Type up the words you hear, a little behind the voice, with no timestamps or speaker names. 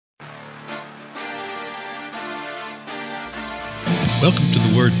Welcome to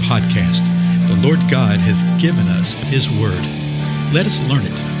the Word Podcast. The Lord God has given us His Word. Let us learn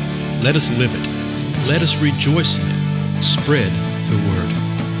it. Let us live it. Let us rejoice in it. Spread the Word.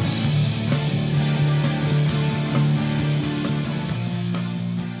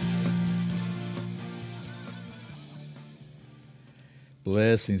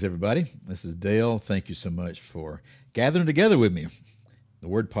 Blessings, everybody. This is Dale. Thank you so much for gathering together with me. The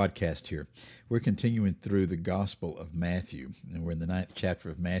Word Podcast here. We're continuing through the Gospel of Matthew, and we're in the 9th chapter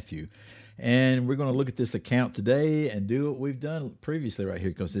of Matthew. And we're going to look at this account today and do what we've done previously right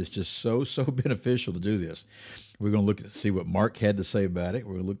here, because it's just so beneficial to do this. We're going to look at see what Mark had to say about it.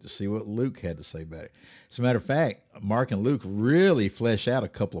 We're going to look to see what Luke had to say about it. As a matter of fact, Mark and Luke really flesh out a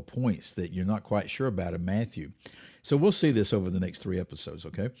couple of points that you're not quite sure about in Matthew. So we'll see this over the next 3 episodes,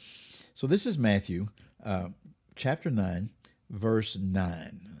 okay? So this is Matthew chapter 9, verse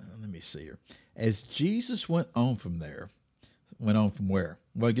 9. Let me see here. As Jesus went on from where?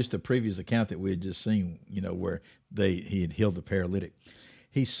 Well, I guess the previous account that we had just seen, where he had healed the paralytic.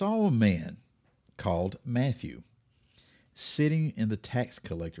 He saw a man called Matthew sitting in the tax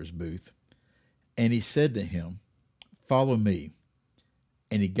collector's booth, and he said to him, "Follow me."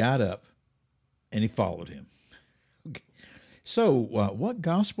 And he got up and he followed him. Okay. So what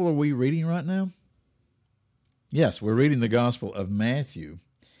gospel are we reading right now? Yes, we're reading the Gospel of Matthew.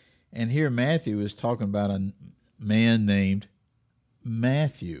 And here Matthew is talking about a man named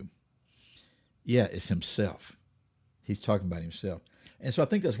Matthew. Yeah, it's himself. He's talking about himself. And so I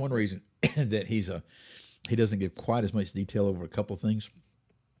think that's one reason that he doesn't give quite as much detail over a couple of things,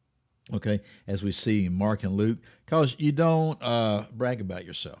 okay, as we see in Mark and Luke, because you don't brag about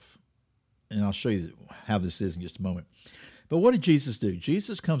yourself. And I'll show you how this is in just a moment. But what did Jesus do?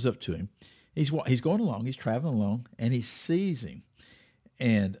 Jesus comes up to him. He's going along, he's traveling along, and he sees him.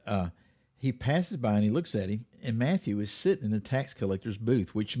 And he passes by and he looks at him, and Matthew is sitting in the tax collector's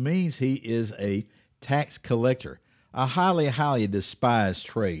booth, which means he is a tax collector, a highly despised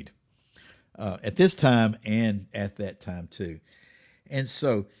trade at this time and at that time too. And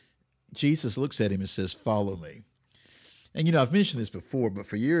so Jesus looks at him and says, "Follow me." And, I've mentioned this before, but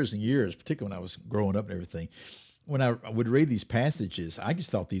for years and years, particularly when I was growing up and everything, when I would read these passages, I just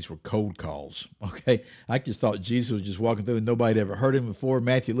thought these were cold calls, okay? I just thought Jesus was just walking through and nobody had ever heard him before.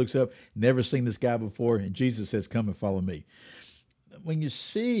 Matthew looks up, never seen this guy before, and Jesus says, "Come and follow me." When you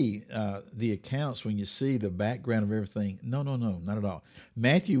see the accounts, when you see the background of everything, no, not at all.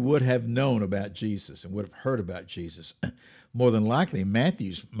 Matthew would have known about Jesus and would have heard about Jesus. More than likely,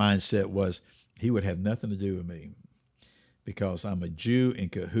 Matthew's mindset was he would have nothing to do with me because I'm a Jew in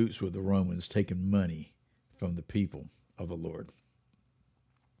cahoots with the Romans taking money from the people of the Lord.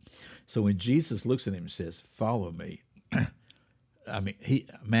 So when Jesus looks at him and says, "Follow me,"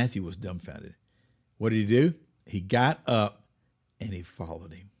 Matthew was dumbfounded. What did he do? He got up and he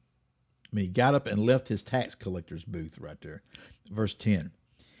followed him. He got up and left his tax collector's booth right there. Verse 10.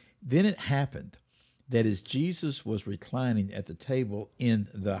 Then it happened that as Jesus was reclining at the table in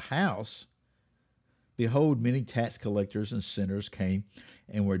the house, behold, many tax collectors and sinners came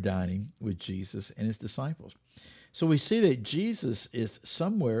and were dining with Jesus and his disciples. So we see that Jesus is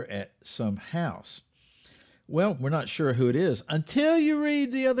somewhere at some house. Well, we're not sure who it is until you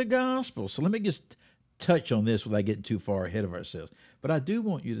read the other Gospels. So let me just touch on this without getting too far ahead of ourselves. But I do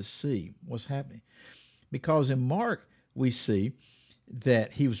want you to see what's happening. Because in Mark, we see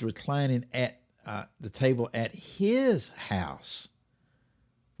that he was reclining at the table at his house.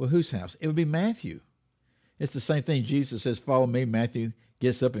 Well, whose house? It would be Matthew. It's the same thing. Jesus says, "Follow me." Matthew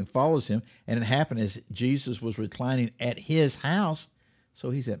gets up and follows him. And it happened as Jesus was reclining at his house.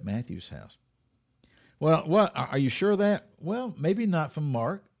 So he's at Matthew's house. Well, what are you sure of that? Well, maybe not from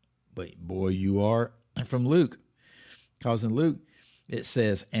Mark, but boy, you are from Luke. Because in Luke, it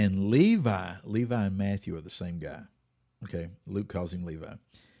says, and Levi and Matthew are the same guy. Okay, Luke calls him Levi.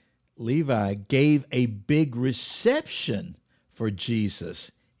 Levi gave a big reception for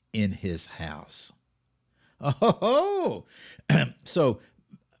Jesus in his house. Oh, so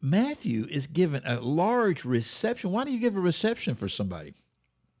Matthew is given a large reception. Why do you give a reception for somebody?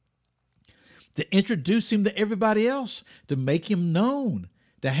 To introduce him to everybody else, to make him known,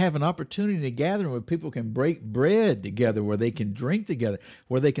 to have an opportunity to gather where people can break bread together, where they can drink together,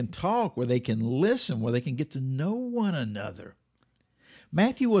 where they can talk, where they can listen, where they can get to know one another.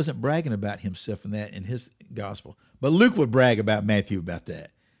 Matthew wasn't bragging about himself in his gospel, but Luke would brag about Matthew about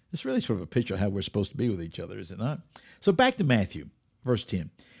that. It's really sort of a picture of how we're supposed to be with each other, is it not? So back to Matthew, verse 10.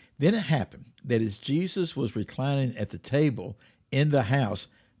 Then it happened that as Jesus was reclining at the table in the house,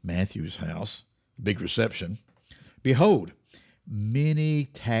 Matthew's house, big reception, behold, many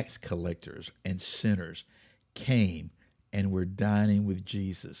tax collectors and sinners came and we're dining with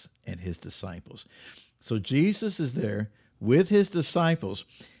Jesus and his disciples. So Jesus is there with his disciples.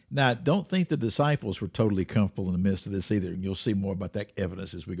 Now, don't think the disciples were totally comfortable in the midst of this either. And you'll see more about that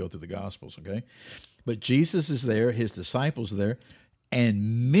evidence as we go through the Gospels, okay? But Jesus is there, his disciples are there,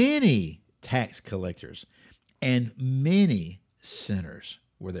 and many tax collectors and many sinners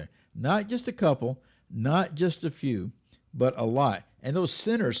were there. Not just a couple, not just a few, but a lot. And those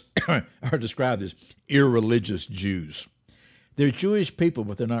sinners are described as irreligious Jews. They're Jewish people,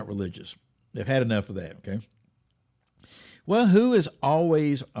 but they're not religious. They've had enough of that, okay? Well, who is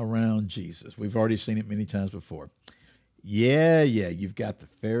always around Jesus? We've already seen it many times before. Yeah, you've got the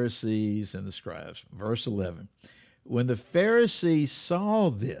Pharisees and the scribes. Verse 11. When the Pharisees saw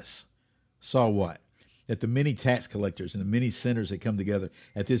this, saw what? That the many tax collectors and the many sinners had come together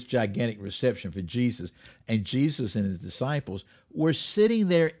at this gigantic reception for Jesus, and Jesus and his disciples were sitting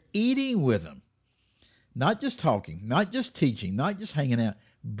there eating with them. Not just talking, not just teaching, not just hanging out,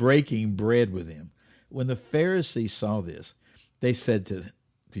 breaking bread with him. When the Pharisees saw this, they said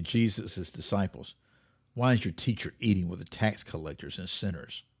to Jesus' disciples, "Why is your teacher eating with the tax collectors and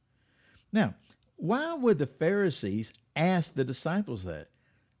sinners?" Now, why would the Pharisees ask the disciples that?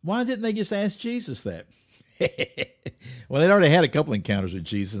 Why didn't they just ask Jesus that? Well, they'd already had a couple encounters with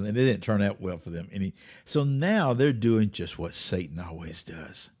Jesus, and it didn't turn out well for them. So now they're doing just what Satan always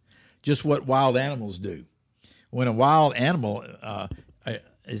does, just what wild animals do. When a wild animal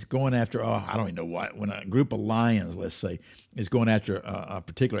is going after, I don't even know what, when a group of lions, let's say, is going after a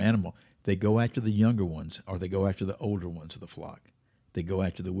particular animal, they go after the younger ones, or they go after the older ones of the flock. They go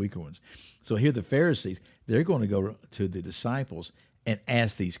after the weaker ones. So here the Pharisees, they're going to go to the disciples and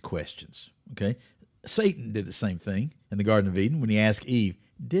ask these questions, okay? Satan did the same thing in the Garden of Eden when he asked Eve,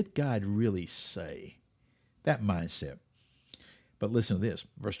 did God really say? That mindset. But listen to this,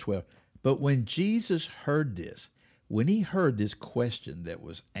 verse 12. But when Jesus heard this, when he heard this question that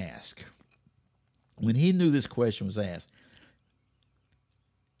was asked, when he knew this question was asked,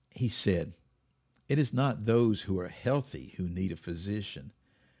 he said, "It is not those who are healthy who need a physician,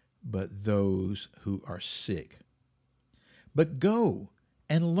 but those who are sick. But go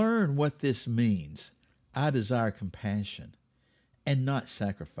and learn what this means. I desire compassion and not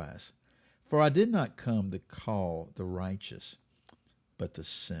sacrifice. For I did not come to call the righteous, but the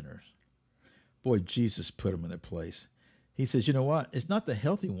sinners." Boy, Jesus put them in their place. He says, you know what? It's not the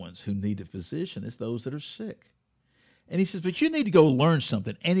healthy ones who need a physician. It's those that are sick. And he says, but you need to go learn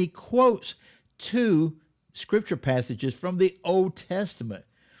something. And he quotes two scripture passages from the Old Testament,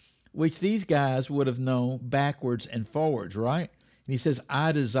 which these guys would have known backwards and forwards, right? And he says,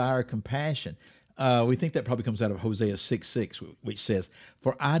 I desire compassion. We think that probably comes out of Hosea 6:6, which says,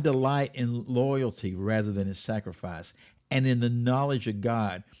 for I delight in loyalty rather than in sacrifice, and in the knowledge of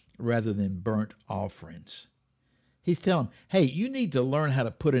God rather than burnt offerings. He's telling them, hey, you need to learn how to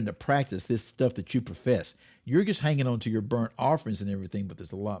put into practice this stuff that you profess. You're just hanging on to your burnt offerings and everything, but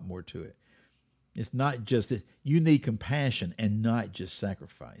there's a lot more to it. It's not just that you need compassion and not just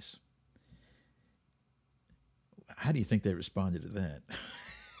sacrifice. How do you think they responded to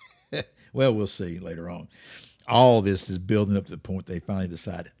that? Well, we'll see later on. All this is building up to the point they finally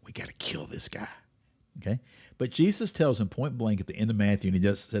decide, we got to kill this guy. Okay? But Jesus tells him point blank at the end of Matthew, and he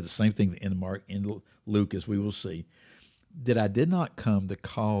says the same thing at the end of Mark, in Luke, as we will see, that I did not come to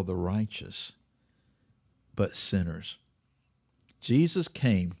call the righteous, but sinners. Jesus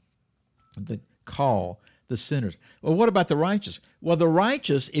came to call the sinners. Well, what about the righteous? Well, the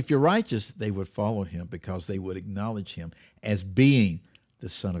righteous, if you're righteous, they would follow him because they would acknowledge him as being the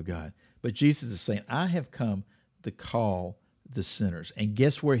Son of God. But Jesus is saying, I have come to call the sinners. And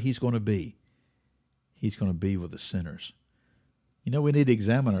guess where he's going to be? He's going to be with the sinners. You know, we need to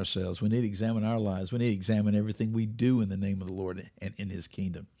examine ourselves. We need to examine our lives. We need to examine everything we do in the name of the Lord and in his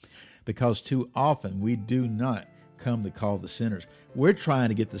kingdom. Because too often we do not come to call the sinners. We're trying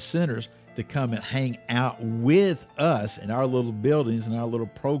to get the sinners to come and hang out with us in our little buildings and our little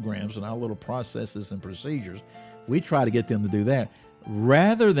programs and our little processes and procedures. We try to get them to do that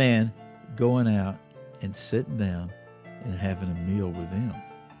rather than going out and sitting down and having a meal with them.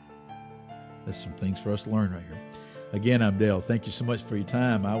 There's some things for us to learn right here. Again, I'm Dale. Thank you so much for your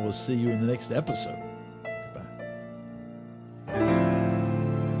time. I will see you in the next episode.